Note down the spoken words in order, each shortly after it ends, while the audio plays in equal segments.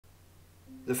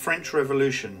The French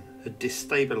Revolution had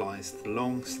destabilised the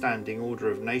long-standing order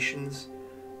of nations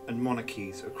and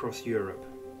monarchies across Europe.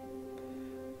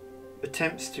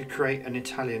 Attempts to create an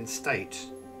Italian state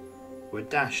were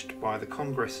dashed by the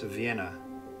Congress of Vienna,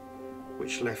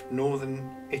 which left northern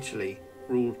Italy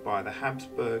ruled by the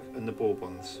Habsburg and the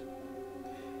Bourbons.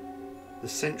 The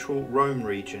central Rome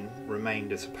region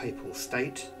remained as a papal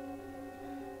state,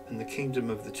 and the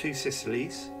Kingdom of the Two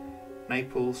Sicilies,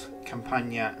 Naples,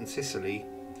 Campania and Sicily,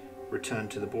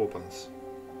 returned to the Bourbons.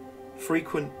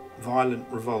 Frequent violent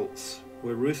revolts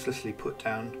were ruthlessly put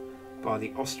down by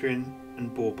the Austrian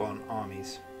and Bourbon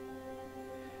armies.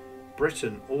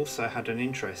 Britain also had an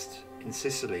interest in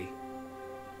Sicily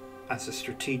as a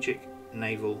strategic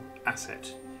naval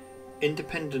asset.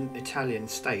 Independent Italian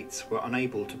states were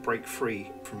unable to break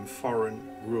free from foreign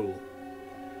rule.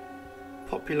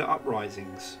 Popular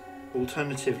uprisings,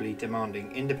 alternatively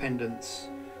demanding independence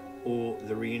or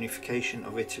the reunification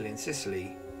of Italy and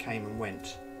Sicily, came and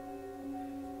went.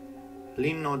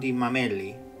 L'Inno di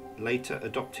Mameli, later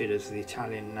adopted as the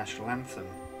Italian national anthem,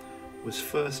 was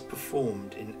first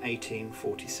performed in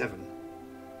 1847.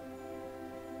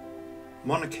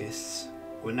 Monarchists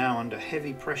were now under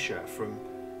heavy pressure from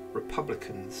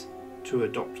republicans to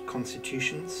adopt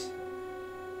constitutions,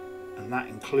 and that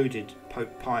included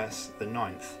Pope Pius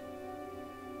IX.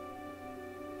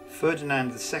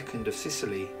 Ferdinand II of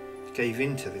Sicily gave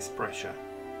in to this pressure.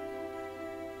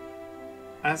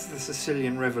 As the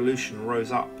Sicilian Revolution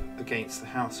rose up against the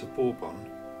House of Bourbon,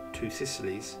 Two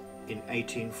Sicilies, in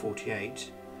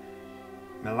 1848,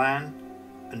 Milan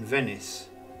and Venice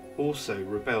also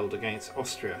rebelled against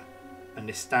Austria and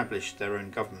established their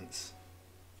own governments.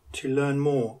 To learn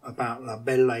more about La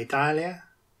Bella Italia,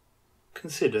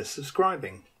 consider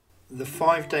subscribing. The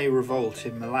 5-day revolt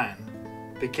in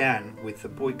Milan began with the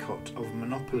boycott of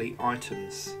monopoly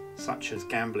items such as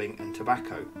gambling and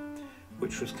tobacco,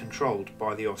 which was controlled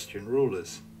by the Austrian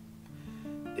rulers.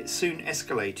 It soon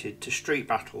escalated to street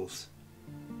battles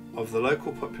of the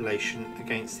local population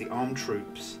against the armed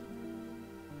troops,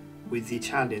 with the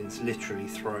Italians literally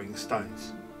throwing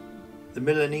stones. The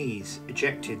Milanese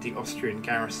ejected the Austrian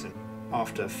garrison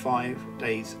after 5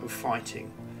 days of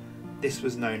fighting. This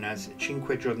was known as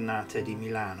Cinque Giornate di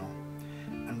Milano,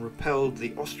 and repelled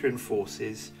the Austrian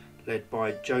forces led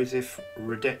by Joseph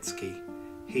Radetzky,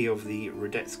 he of the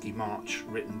Radetzky March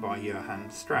written by Johann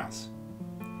Strauss.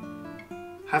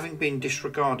 Having been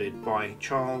disregarded by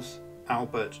Charles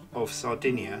Albert of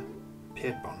Sardinia,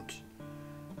 Piedmont,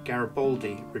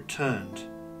 Garibaldi returned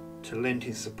to lend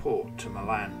his support to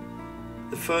Milan.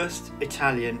 The First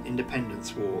Italian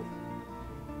Independence War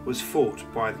was fought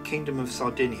by the Kingdom of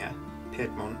Sardinia,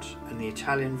 Piedmont, and the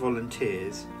Italian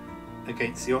volunteers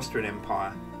against the Austrian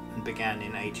Empire and began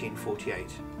in 1848.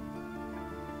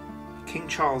 King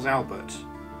Charles Albert,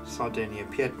 Sardinia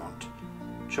Piedmont,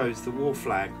 chose the war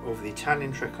flag of the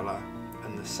Italian tricolour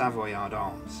and the Savoyard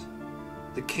arms.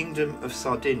 The Kingdom of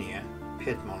Sardinia,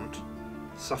 Piedmont,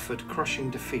 suffered crushing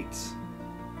defeats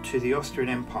to the Austrian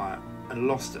Empire and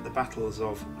lost at the battles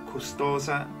of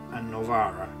Custoza and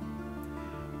Novara.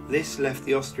 This left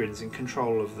the Austrians in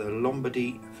control of the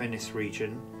Lombardy-Venice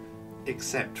region,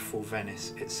 except for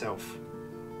Venice itself.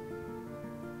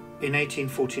 In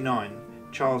 1849,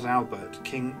 Charles Albert,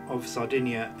 King of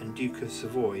Sardinia and Duke of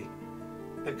Savoy,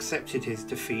 accepted his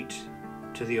defeat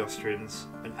to the Austrians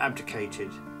and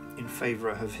abdicated in favour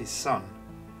of his son,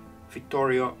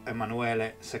 Vittorio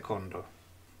Emanuele II.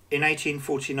 In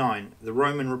 1849, the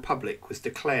Roman Republic was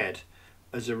declared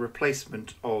as a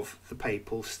replacement of the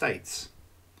Papal States.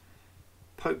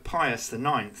 Pope Pius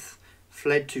IX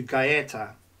fled to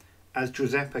Gaeta as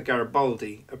Giuseppe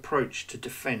Garibaldi approached to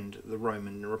defend the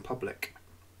Roman Republic.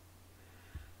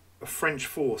 A French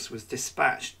force was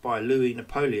dispatched by Louis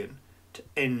Napoleon to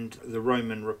end the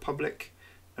Roman Republic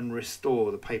and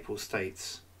restore the Papal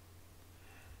States.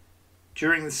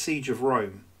 During the siege of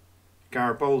Rome,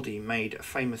 Garibaldi made a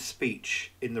famous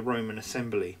speech in the Roman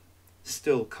assembly,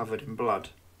 still covered in blood,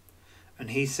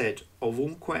 and he said,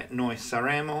 "Ovunque noi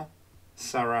saremo,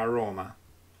 sarà Roma,"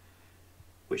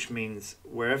 which means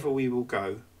wherever we will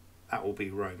go, that will be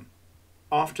Rome.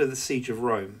 After the siege of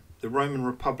Rome, the Roman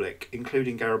Republic,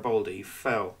 including Garibaldi,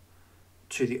 fell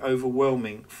to the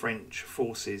overwhelming French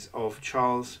forces of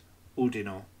Charles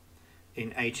Oudinot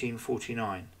in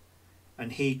 1849,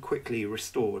 and he quickly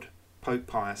restored Pope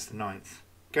Pius IX.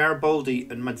 Garibaldi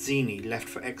and Mazzini left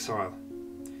for exile.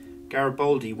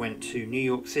 Garibaldi went to New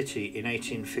York City in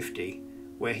 1850,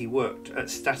 where he worked at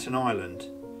Staten Island,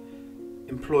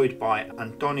 employed by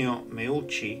Antonio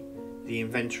Meucci, the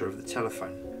inventor of the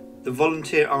telephone. The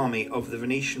volunteer army of the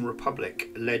Venetian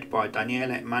Republic, led by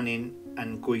Daniele Manin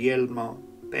and Guglielmo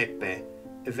Pepe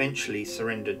eventually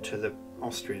surrendered to the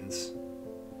Austrians.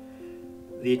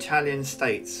 The Italian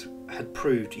states had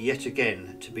proved yet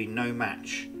again to be no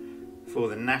match for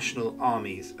the national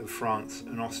armies of France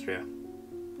and Austria.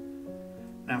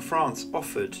 Now, France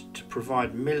offered to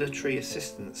provide military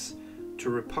assistance to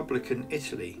Republican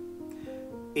Italy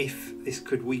if this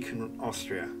could weaken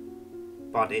Austria,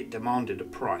 but it demanded a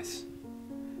price.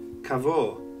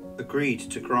 Cavour agreed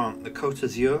to grant the Côte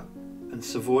d'Azur and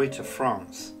Savoy to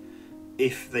France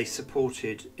if they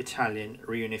supported Italian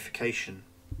reunification,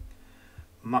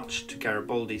 much to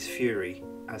Garibaldi's fury,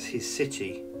 as his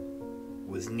city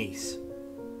was Nice.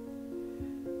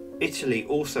 Italy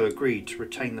also agreed to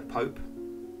retain the Pope.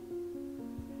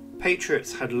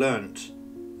 Patriots had learnt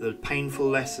the painful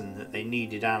lesson that they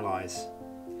needed allies.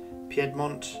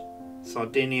 Piedmont,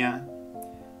 Sardinia,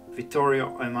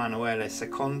 Vittorio Emanuele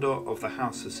II of the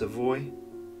House of Savoy,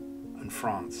 and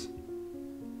France.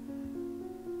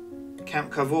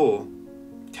 Count Cavour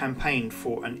campaigned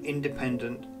for an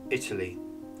independent Italy.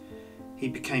 He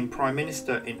became Prime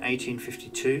Minister in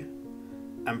 1852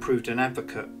 and proved an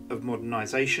advocate of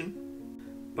modernisation,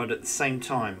 but at the same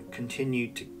time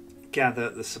continued to gather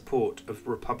the support of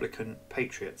Republican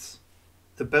patriots.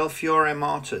 The Belfiore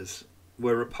Martyrs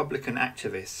were Republican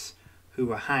activists who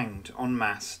were hanged en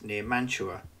masse near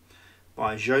Mantua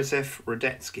by Joseph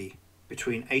Radetzky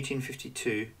between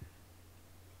 1852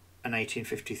 and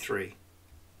 1853,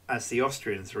 as the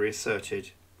Austrians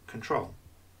reasserted control.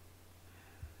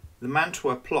 The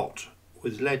Mantua plot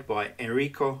was led by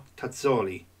Enrico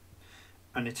Tazzoli,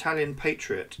 an Italian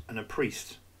patriot and a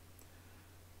priest,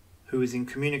 who was in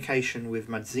communication with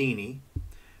Mazzini.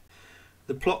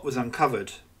 The plot was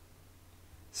uncovered.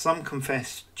 Some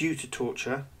confessed due to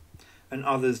torture, and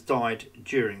others died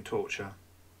during torture.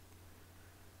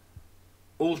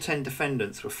 All 10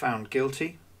 defendants were found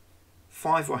guilty,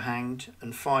 5 were hanged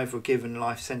and 5 were given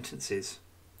life sentences.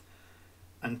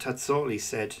 And Tazzoli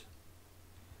said,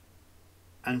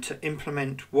 "And to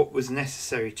implement what was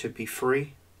necessary to be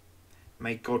free,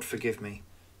 may God forgive me."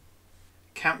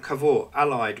 Count Cavour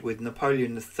allied with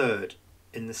Napoleon III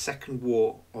in the Second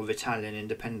War of Italian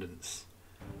Independence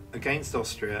against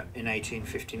Austria in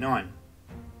 1859.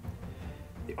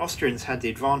 The Austrians had the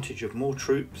advantage of more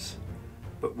troops,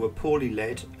 but were poorly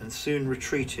led and soon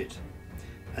retreated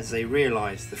as they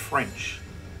realised the French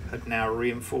had now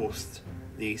reinforced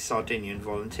the Sardinian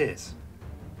volunteers.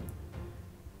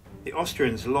 The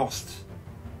Austrians lost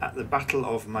at the Battle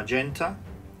of Magenta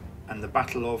and the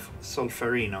Battle of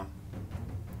Solferino.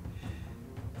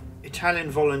 Italian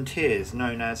volunteers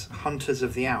known as Hunters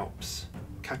of the Alps,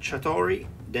 Cacciatori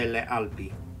delle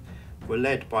Alpi, were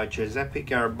led by Giuseppe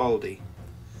Garibaldi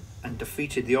and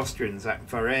defeated the Austrians at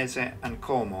Varese and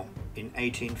Como in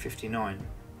 1859.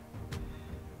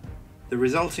 The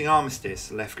resulting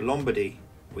armistice left Lombardy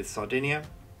with Sardinia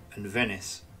and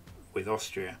Venice with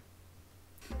Austria.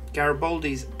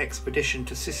 Garibaldi's expedition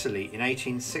to Sicily in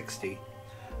 1860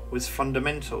 was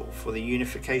fundamental for the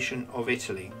unification of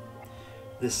Italy,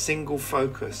 the single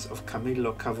focus of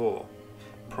Camillo Cavour,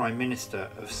 Prime Minister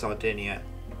of Sardinia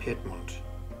Piedmont.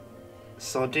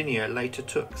 Sardinia later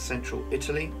took central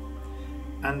Italy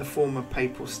and the former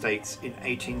Papal States in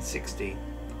 1860,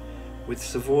 with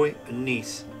Savoy and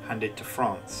Nice handed to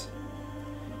France.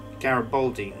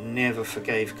 Garibaldi never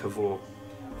forgave Cavour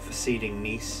for ceding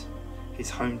Nice,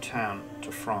 his hometown,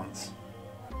 to France.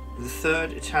 The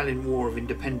Third Italian War of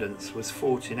Independence was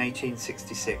fought in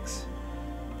 1866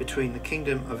 between the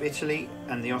Kingdom of Italy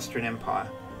and the Austrian Empire.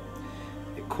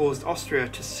 It caused Austria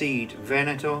to cede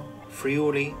Veneto,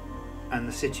 Friuli and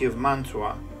the city of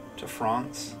Mantua to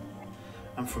France,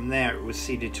 and from there it was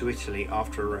ceded to Italy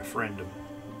after a referendum.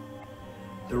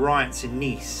 The riots in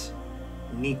Nice,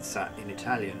 Nizza in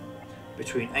Italian,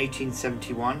 between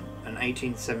 1871 and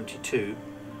 1872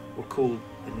 were called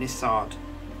the Nicene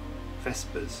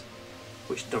Vespers,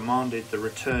 which demanded the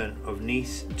return of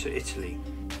Nice to Italy.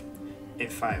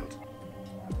 It failed.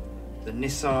 The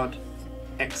Nicene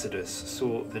Exodus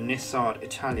saw the Nicene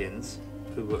Italians,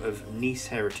 who were of Nice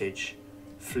heritage,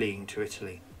 fleeing to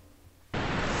Italy.